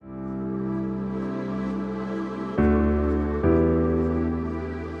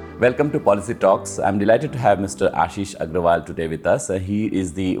Welcome to Policy Talks. I'm delighted to have Mr. Ashish Aggarwal today with us. He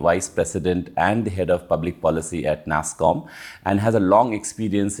is the Vice President and the Head of Public Policy at NASSCOM and has a long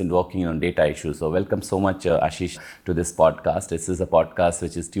experience in working on data issues. So welcome so much, Ashish, to this podcast. This is a podcast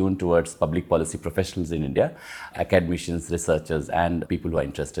which is tuned towards public policy professionals in India, academicians, researchers, and people who are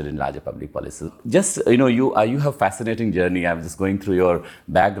interested in larger public policies. You have a fascinating journey. I was just going through your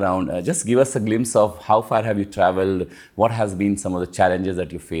background. Just give us a glimpse of how far have you traveled, what has been some of the challenges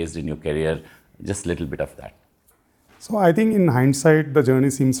that you faced in your career, just a little bit of that. So I think in hindsight, the journey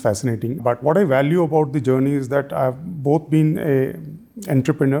seems fascinating. But what I value about the journey is that I've both been an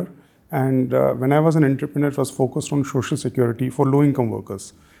entrepreneur. And when I was an entrepreneur, it was focused on social security for low-income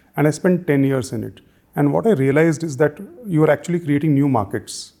workers. And I spent 10 years in it. And what I realized is that you are actually creating new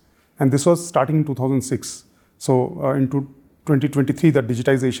markets. And this was starting in 2006. So into 2023, the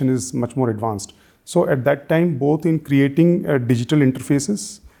digitization is much more advanced. So at that time, both in creating digital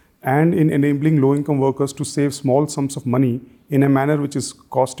interfaces and in enabling low-income workers to save small sums of money in a manner which is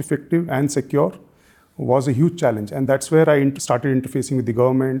cost-effective and secure was a huge challenge. And that's where I started interfacing with the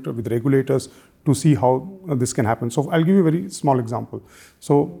government, with regulators to see how this can happen. So I'll give you a very small example.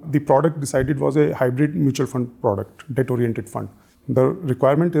 So the product decided was a hybrid mutual fund product, debt-oriented fund. The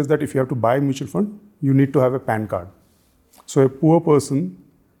requirement is that if you have to buy a mutual fund, you need to have a PAN card. So a poor person,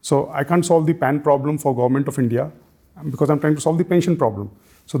 so I can't solve the PAN problem for Government of India because I'm trying to solve the pension problem.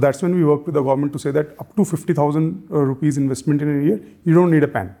 So that's when we work with the government to say that up to 50,000 rupees investment in a year, you don't need a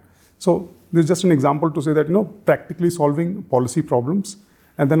PAN. So this is just an example to say that, practically solving policy problems.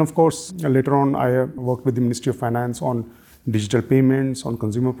 And then, of course, later on, I worked with the Ministry of Finance on digital payments, on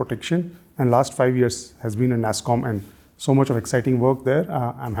consumer protection. And last 5 years has been in NASSCOM and so much of exciting work there.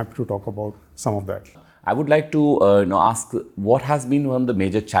 I'm happy to talk about some of that. I would like to ask what has been one of the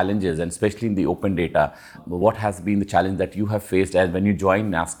major challenges, and especially in the open data, what has been the challenge that you have faced as when you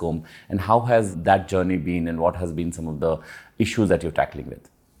joined NASSCOM, and how has that journey been, and what has been some of the issues that you're tackling with?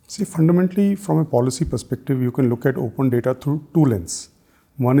 See, fundamentally, from a policy perspective, you can look at open data through two lenses.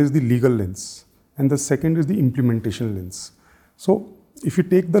 One is the legal lens, and the second is the implementation lens. So if you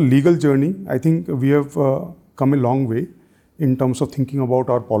take the legal journey, I think we have come a long way in terms of thinking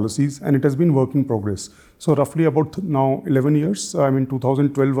about our policies, and it has been work in progress. So roughly about now 11 years,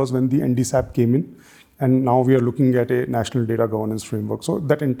 2012 was when the NDSAP came in, and now we are looking at a national data governance framework. So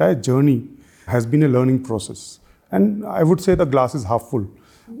that entire journey has been a learning process. And I would say the glass is half full.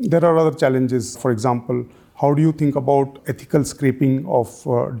 There are other challenges. For example, how do you think about ethical scraping of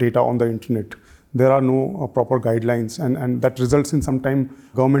data on the internet? There are no proper guidelines, and that results in sometimes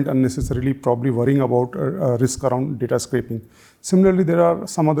government unnecessarily probably worrying about risk around data scraping. Similarly, there are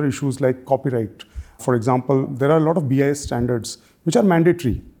some other issues like copyright. For example, there are a lot of BIS standards which are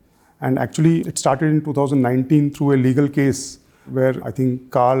mandatory. And actually, it started in 2019 through a legal case where I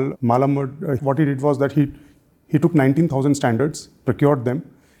think Carl Malamud, what he did was that he took 19,000 standards, procured them,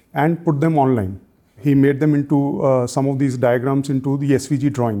 and put them online. He made them into some of these diagrams into the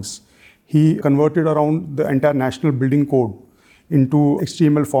SVG drawings. He converted around the entire national building code into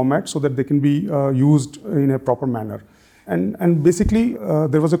HTML format so that they can be used in a proper manner. And basically,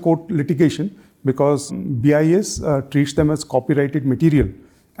 there was a court litigation because BIS treats them as copyrighted material.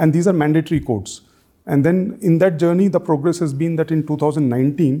 And these are mandatory codes. And then in that journey, the progress has been that in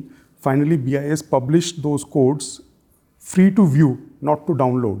 2019, finally BIS published those codes free to view, not to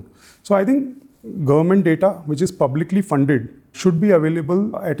download. So I think government data, which is publicly funded, should be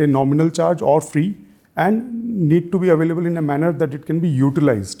available at a nominal charge or free and need to be available in a manner that it can be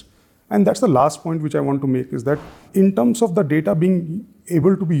utilized. And that's the last point which I want to make is that in terms of the data being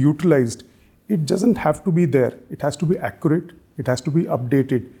able to be utilized, it doesn't have to be there. It has to be accurate, it has to be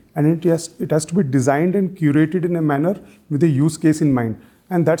updated, and it has to be designed and curated in a manner with a use case in mind.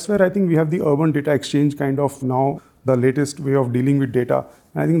 And that's where I think we have the urban data exchange kind of now the latest way of dealing with data.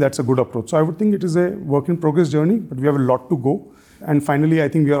 And I think that's a good approach. So I would think it is a work in progress journey, but we have a lot to go. And finally, I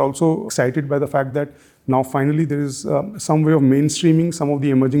think we are also excited by the fact that now finally there is some way of mainstreaming some of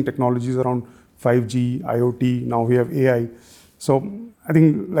the emerging technologies around 5G, IoT, now we have AI. So I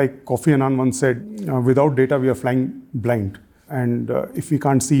think like Kofi Annan once said, without data, we are flying blind. And if we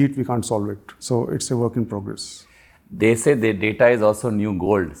can't see it, we can't solve it. So it's a work in progress. They say the data is also new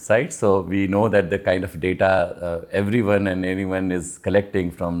gold, right? So we know that the kind of data everyone and anyone is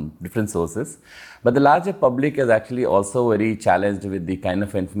collecting from different sources. But the larger public is actually also very challenged with the kind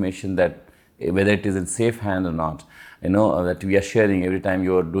of information that whether it is in safe hand or not. That we are sharing every time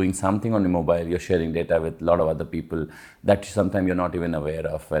you're doing something on your mobile, you're sharing data with a lot of other people that sometimes you're not even aware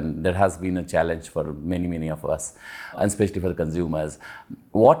of. And that has been a challenge for many of us, and especially for the consumers.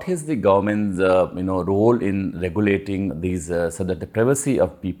 What is the government's role in regulating these so that the privacy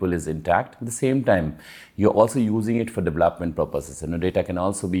of people is intact? At the same time, you're also using it for development purposes. Data can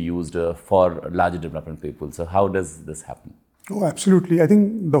also be used for larger development people. So how does this happen? Oh, absolutely. I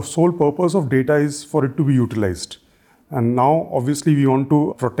think the sole purpose of data is for it to be utilized. And now, obviously, we want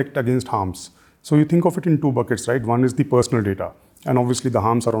to protect against harms. So you think of it in two buckets, right? One is the personal data, and obviously the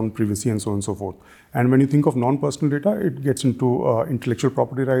harms around privacy and so on and so forth. And when you think of non-personal data, it gets into intellectual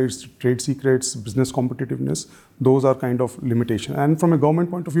property rights, trade secrets, business competitiveness. Those are kind of limitation. And from a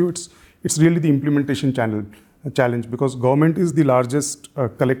government point of view, it's really the implementation challenge, because government is the largest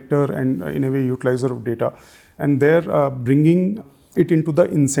collector and in a way utilizer of data. And they're bringing it into the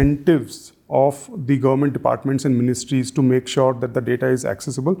incentives of the government departments and ministries to make sure that the data is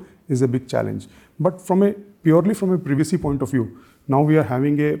accessible is a big challenge. But purely from a privacy point of view, now we are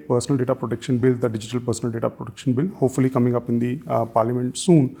having a personal data protection bill, the digital personal data protection bill, hopefully coming up in the parliament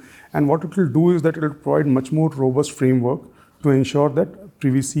soon. And what it will do is that it will provide much more robust framework to ensure that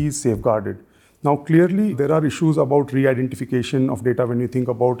privacy is safeguarded. Now, clearly, there are issues about re-identification of data when you think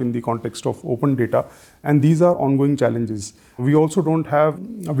about in the context of open data, and these are ongoing challenges. We also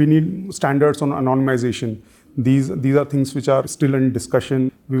we need standards on anonymization. These are things which are still in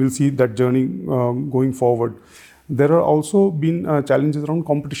discussion. We will see that journey going forward. There are also been challenges around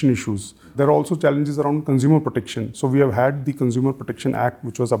competition issues. There are also challenges around consumer protection. So we have had the Consumer Protection Act,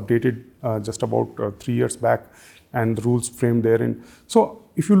 which was updated just about 3 years back, and the rules framed therein. So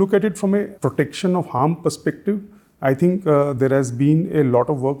if you look at it from a protection of harm perspective, I think there has been a lot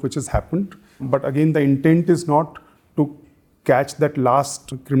of work which has happened. But again, the intent is not to catch that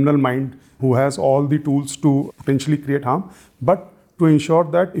last criminal mind who has all the tools to potentially create harm, but to ensure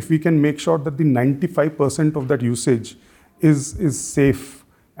that if we can make sure that the 95% of that usage is safe,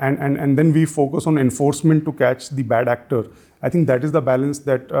 and then we focus on enforcement to catch the bad actor, I think that is the balance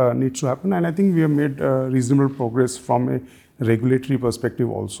that needs to happen. And I think we have made reasonable progress from a regulatory perspective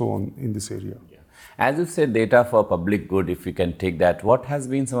also in this area. Yeah. As you said, data for public good, if we can take that, what has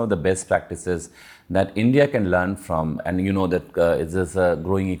been some of the best practices that India can learn from? And you know that it's a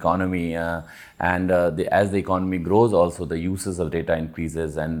growing economy, and as the economy grows, also the uses of data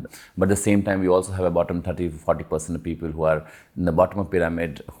increases. But at the same time, we also have a bottom 30-40% of people who are in the bottom of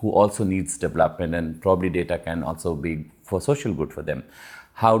pyramid who also needs development, and probably data can also be for social good for them.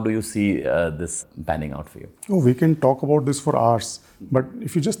 How do you see this panning out for you? Oh, we can talk about this for hours, but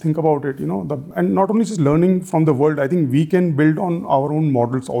if you just think about it, and not only just learning from the world, I think we can build on our own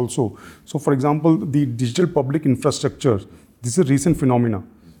models also. So, for example, the digital public infrastructure, this is a recent phenomena.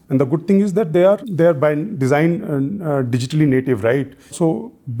 And the good thing is that they are by design digitally native, right?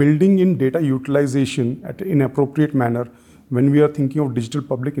 So, building in data utilization in appropriate manner when we are thinking of digital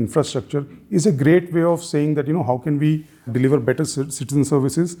public infrastructure is a great way of saying that, how can we deliver better citizen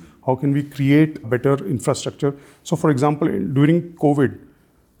services? How can we create better infrastructure? So, for example, during COVID,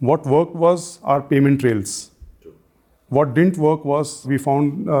 what worked was our payment rails. What didn't work was we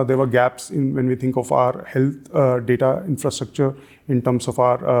found there were gaps when we think of our health data infrastructure, in terms of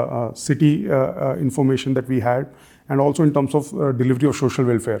our city information that we had, and also in terms of delivery of social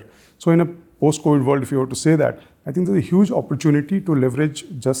welfare. So in a post-COVID world, if you were to say that, I think there's a huge opportunity to leverage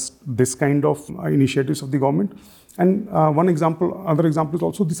just this kind of initiatives of the government. And other example is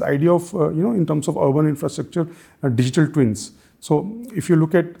also this idea of, in terms of urban infrastructure, digital twins. So if you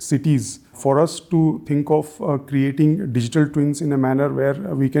look at cities, for us to think of creating digital twins in a manner where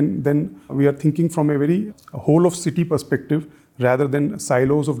we are thinking from a very whole of city perspective rather than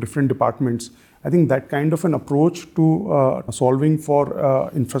silos of different departments. I think that kind of an approach to solving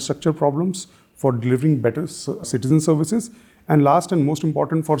for infrastructure problems, for delivering better citizen services, and last and most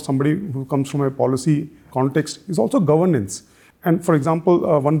important for somebody who comes from a policy context is also governance. And for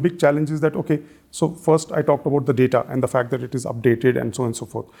example, one big challenge is that, so first I talked about the data and the fact that it is updated and so on and so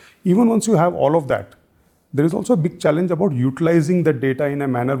forth. Even once you have all of that, there is also a big challenge about utilizing the data in a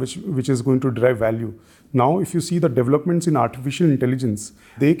manner which is going to derive value. Now, if you see the developments in artificial intelligence,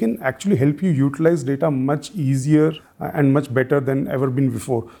 they can actually help you utilize data much easier and much better than ever been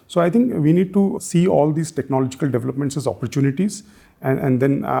before. So I think we need to see all these technological developments as opportunities. And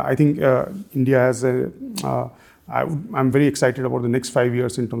then I think India has a I'm very excited about the next 5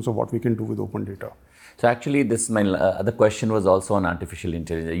 years in terms of what we can do with open data. So actually, this my other question was also on artificial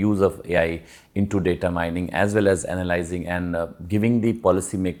intelligence, the use of AI into data mining as well as analyzing and giving the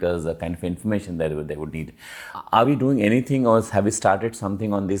policymakers the kind of information that they would need. Are we doing anything, or have we started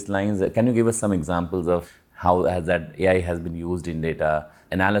something on these lines? Can you give us some examples of how has that AI has been used in data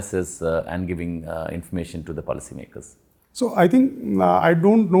analysis and giving information to the policymakers? So I think I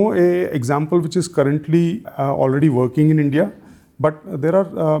don't know a example which is currently already working in India, but there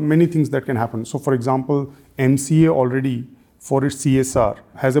are many things that can happen. So for example, MCA already for its CSR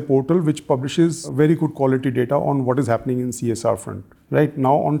has a portal which publishes very good quality data on what is happening in CSR front. Right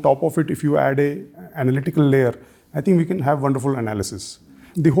now, on top of it, if you add a analytical layer, I think we can have wonderful analysis.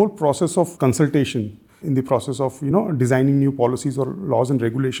 The whole process of consultation, in the process of designing new policies or laws and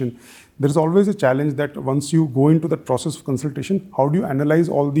regulation, there is always a challenge that once you go into that process of consultation, how do you analyze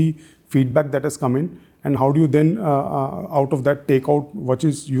all the feedback that has come in, and how do you then out of that take out what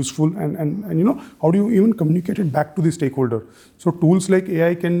is useful, and how do you even communicate it back to the stakeholder? So tools like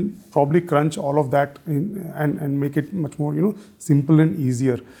AI can probably crunch all of that and make it much more simple and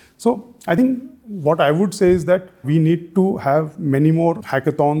easier. So I think what I would say is that we need to have many more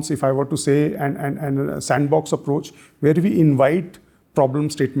hackathons, if I were to say, and a sandbox approach where we invite problem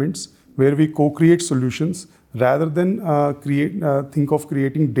statements, where we co-create solutions rather than think of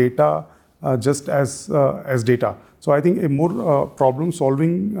creating data just as data. So I think a more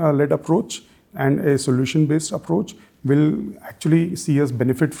problem-solving led approach and a solution-based approach will actually see us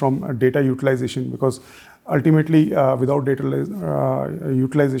benefit from data utilization, because ultimately, without data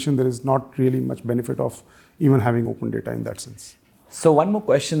utilization, there is not really much benefit of even having open data in that sense. So one more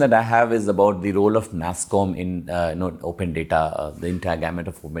question that I have is about the role of NASSCOM in open data, the entire gamut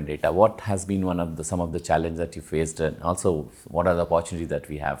of open data. What has been some of the challenges that you faced, and also what are the opportunities that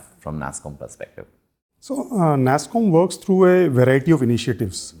we have from NASSCOM perspective? So NASSCOM works through a variety of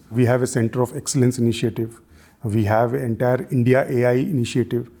initiatives. We have a Center of Excellence initiative. We have an entire India AI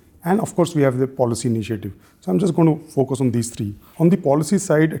initiative. And of course, we have the policy initiative. So I'm just going to focus on these three. On the policy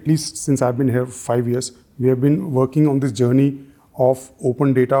side, at least since I've been here for 5 years, we have been working on this journey of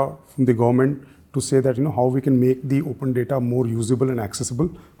open data from the government to say that how we can make the open data more usable and accessible,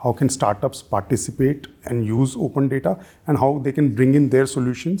 how can startups participate and use open data, and how they can bring in their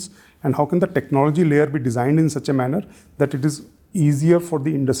solutions, and how can the technology layer be designed in such a manner that it is easier for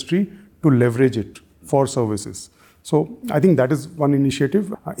the industry to leverage it for services. So I think that is one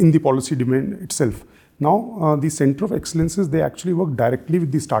initiative in the policy domain itself. Now, the Center of Excellences, they actually work directly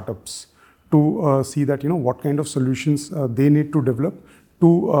with the startups to see that what kind of solutions they need to develop to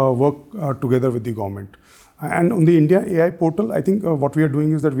work together with the government. And on the India AI portal, I think what we are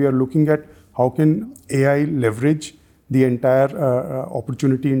doing is that we are looking at how can AI leverage the entire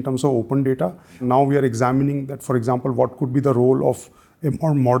opportunity in terms of open data. Now we are examining that, for example, what could be the role of a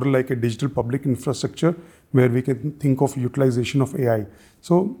model like a digital public infrastructure where we can think of utilization of AI.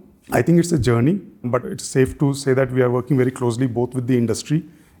 So I think it's a journey, but it's safe to say that we are working very closely both with the industry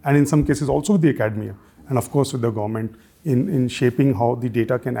and in some cases also with the academia, and of course with the government in shaping how the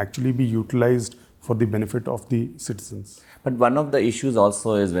data can actually be utilized for the benefit of the citizens. But one of the issues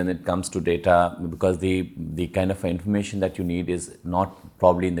also is when it comes to data, because the kind of information that you need is not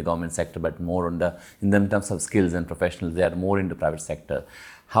probably in the government sector, but more in terms of skills and professionals. They are more in the private sector.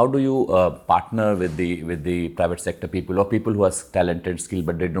 How do you partner with the private sector people, or people who are talented, skilled,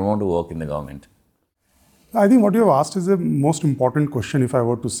 but they don't want to work in the government? I think what you have asked is the most important question, if I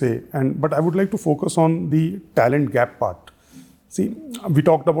were to say, but I would like to focus on the talent gap part. See, we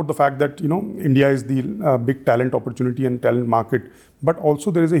talked about the fact that India is the big talent opportunity and talent market, but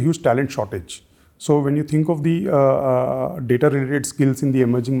also there is a huge talent shortage. So when you think of the data-related skills in the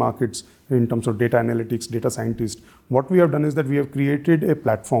emerging markets in terms of data analytics, data scientists, what we have done is that we have created a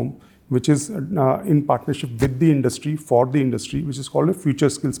platform which is in partnership with the industry, for the industry, which is called a future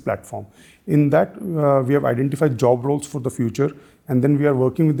skills platform. In that, we have identified job roles for the future, and then we are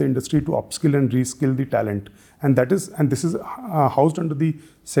working with the industry to upskill and reskill the talent. And this is housed under the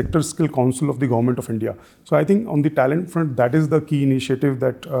Sector Skill Council of the Government of India. So I think on the talent front, that is the key initiative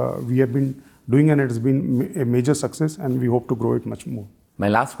that we have been doing, and it has been a major success, and we hope to grow it much more. My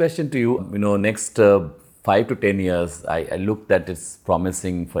last question to you, next 5 to 10 years, I look that it's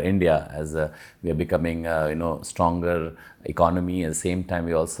promising for India as we are becoming, stronger economy. At the same time,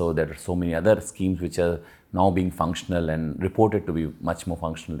 there are so many other schemes which are now being functional and reported to be much more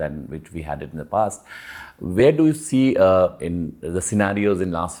functional than which we had it in the past. Where do you see in the scenarios in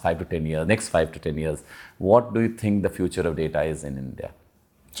next 5 to 10 years, what do you think the future of data is in India?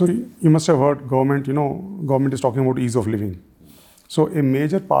 So you must have heard government is talking about ease of living. So a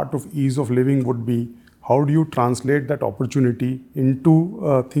major part of ease of living would be how do you translate that opportunity into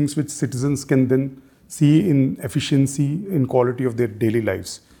things which citizens can then see in efficiency, in quality of their daily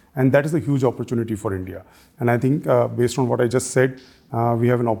lives. And that is a huge opportunity for India. And I think based on what I just said, we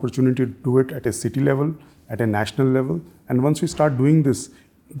have an opportunity to do it at a city level, at a national level. And once we start doing this,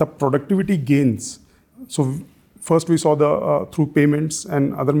 the productivity gains. So first we saw the through payments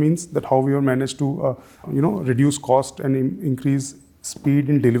and other means that how we have managed to reduce cost and increase speed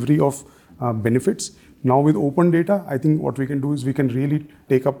in delivery of benefits. Now with open data, I think what we can do is we can really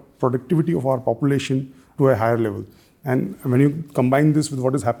take up productivity of our population to a higher level. And when you combine this with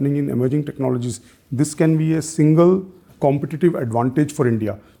what is happening in emerging technologies, this can be a single competitive advantage for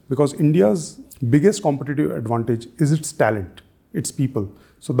India, because India's biggest competitive advantage is its talent, its people.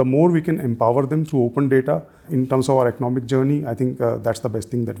 So the more we can empower them through open data in terms of our economic journey, I think that's the best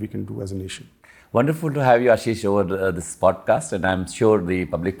thing that we can do as a nation. Wonderful to have you, Ashish, over this podcast, and I'm sure the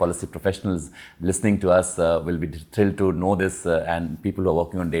public policy professionals listening to us will be thrilled to know this, and people who are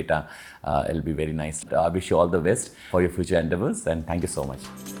working on data, it'll be very nice. I wish you all the best for your future endeavors, and thank you so much.